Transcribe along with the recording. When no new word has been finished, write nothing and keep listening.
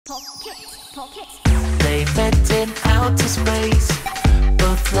PocKit. They met in outer space,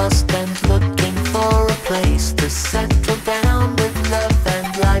 both lost and looking for a place to settle down with love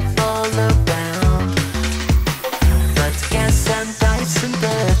and life all around. But gas and ice and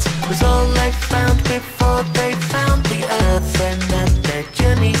dirt was all they found before they found the earth, and at their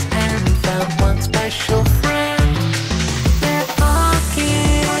journey's end found one special friend. Their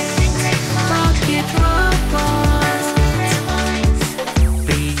PocKit Robot.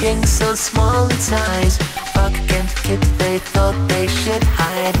 Being so small in size, Poc and Kit they thought they should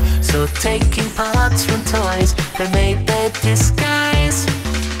hide. So taking parts from toys, they made their disguise.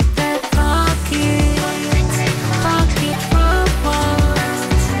 Their PocKit Robot.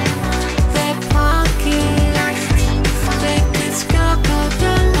 Their PocKit, they discovered a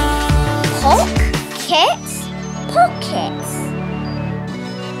lot. PocKit? PocKit.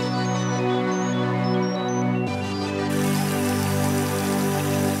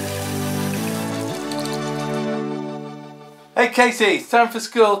 Hey Kasey, it's time for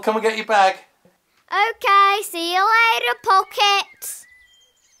school. Come and get your bag. Okay, see you later, PocKit.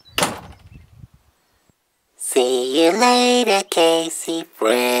 See you later, Kasey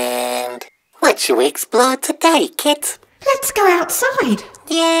friend. What shall we explore today, Kit? Let's go outside.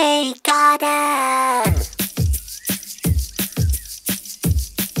 Yay, garden!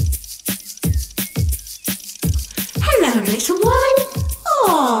 Hello, little one.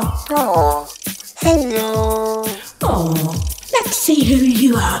 Oh, hello. Oh, let's see who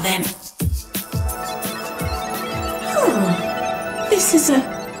you are then. This is a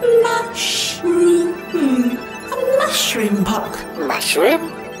mushroom. A mushroom, Poc.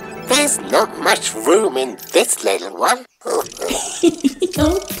 Mushroom? There's not much room in this little one. Oh,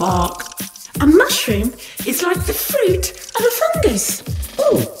 Poc. A mushroom is like the fruit of a fungus.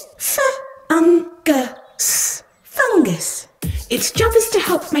 Fungus. Fungus. Its job is to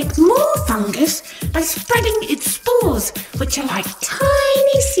help make more fungus by spreading its spores, which are like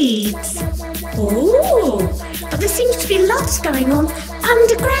tiny seeds. Oh, but there seems to be lots going on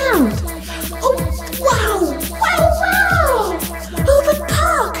underground. Oh, wow, wow, wow! Oh, but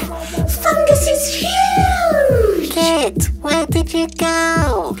Poc, fungus is huge! Kit, where did you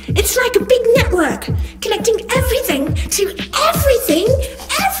go? It's like a big network, connecting everything to everything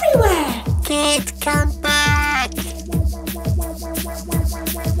everywhere. Kit, come back!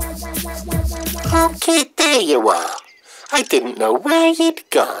 Oh, Kit, there you are. I didn't know where you'd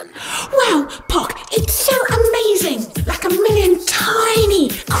gone. Wow, Poc, it's so amazing! Like a million tiny,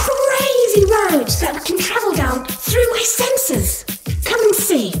 crazy roads that we can travel down through my senses. Come and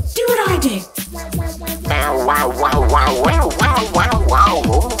see. Do what I do. Wow, wow, wow, wow, wow, wow, wow, wow,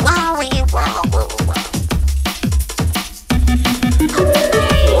 wowie, wow, wow, wow.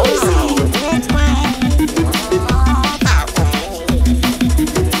 Amazing!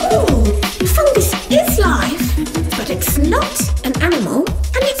 Oh, fungus is life, but it's not an animal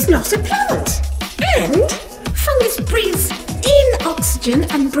and it's not a plant. And fungus breathes in oxygen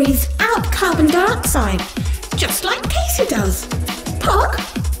and breathes out carbon dioxide, just like Kasey does. Poc,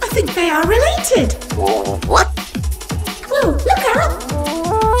 I think they are related. What? Whoa, look out!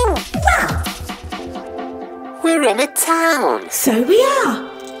 Wow! We're in a town. So we are.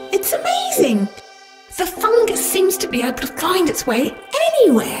 It's amazing. The fungus seems to be able to find its way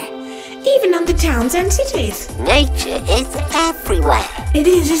anywhere, even under towns and cities. Nature is everywhere. It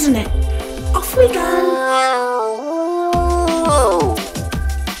is, isn't it? Off we go. Whoa.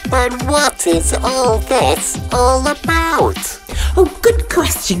 But what is all this all about? Oh, good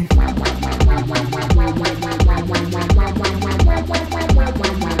question.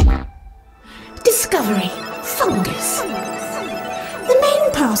 Discovery. Fungus. The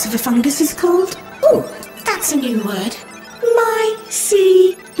main part of a fungus is called, that's a new word, mycelium.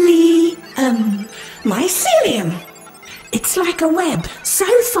 Mycelium. It's like a web, so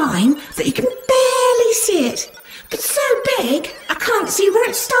fine that you can barely see it, but so big I can't see where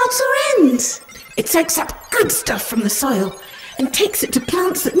it starts or ends. It soaks up good stuff from the soil and takes it to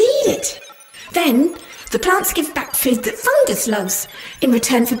plants that need it. Then the plants give back food that fungus loves in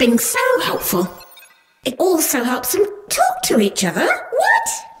return for being so helpful. It also helps them talk to each other. What?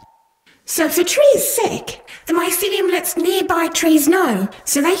 So if a tree is sick, the mycelium lets nearby trees know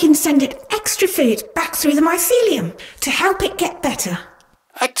so they can send it extra food back through the mycelium to help it get better.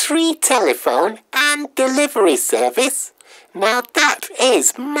 A tree telephone and delivery service? Now that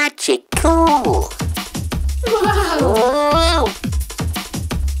is magical. Wow! Whoa.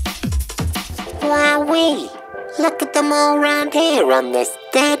 Wowee! Look at them all round here on this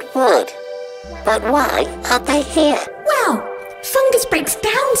dead wood. But why are they here? Well, fungus breaks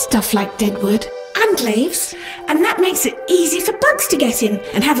down stuff like dead wood and leaves, and that makes it easy for bugs to get in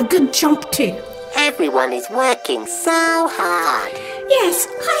and have a good chomp too. Everyone is working so hard. Yes,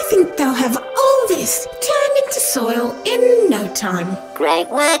 I think they'll have all this turned into soil in no time. Great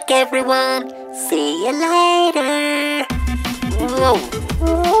work, everyone. See you later. Whoa.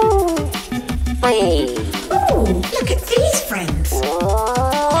 Whee. Oh, look at these friends.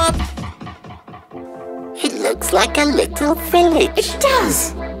 It looks like a little village. It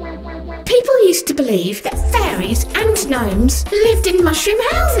does. People used to believe that fairies and gnomes lived in mushroom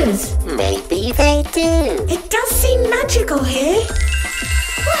houses. Maybe they do. It does seem magical here.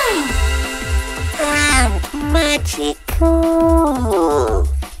 Wow. And magical.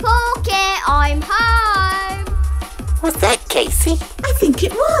 PocKit, I'm home. Was that Kasey? I think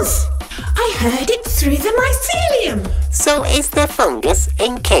it was. I heard it through the mycelium. So is there fungus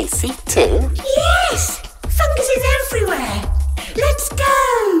in Kasey too? Yes! Fungus is everywhere. Let's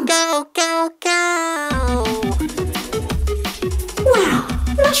go! Go, go, go! Wow,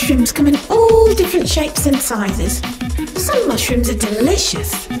 mushrooms come in all different shapes and sizes. Some mushrooms are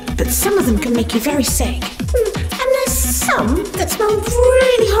delicious, but some of them can make you very sick. And there's some that smell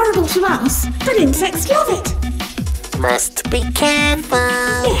really horrible to us, but insects love it. Must be careful.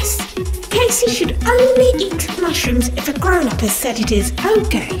 Yes, Kasey should only eat mushrooms if a grown-up has said it is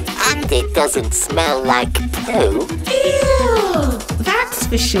okay. And it doesn't smell like poo. Ew, that's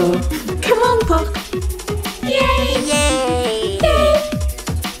for sure. Come on, Poc. Yay! Yay! Yay!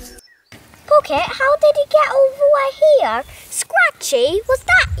 PocKit, how did he get all the way here? Scratchy, was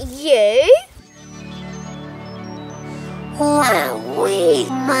that you? Wowee!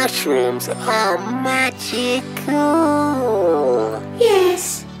 Mushrooms are magical.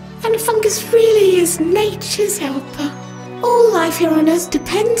 Yes, and fungus really is nature's helper. All life here on Earth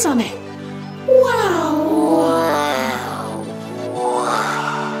depends on it. Wow!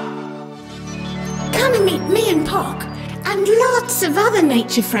 Wow! Come and meet me and Poc and lots of other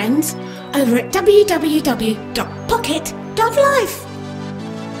nature friends over at www.pockit.life.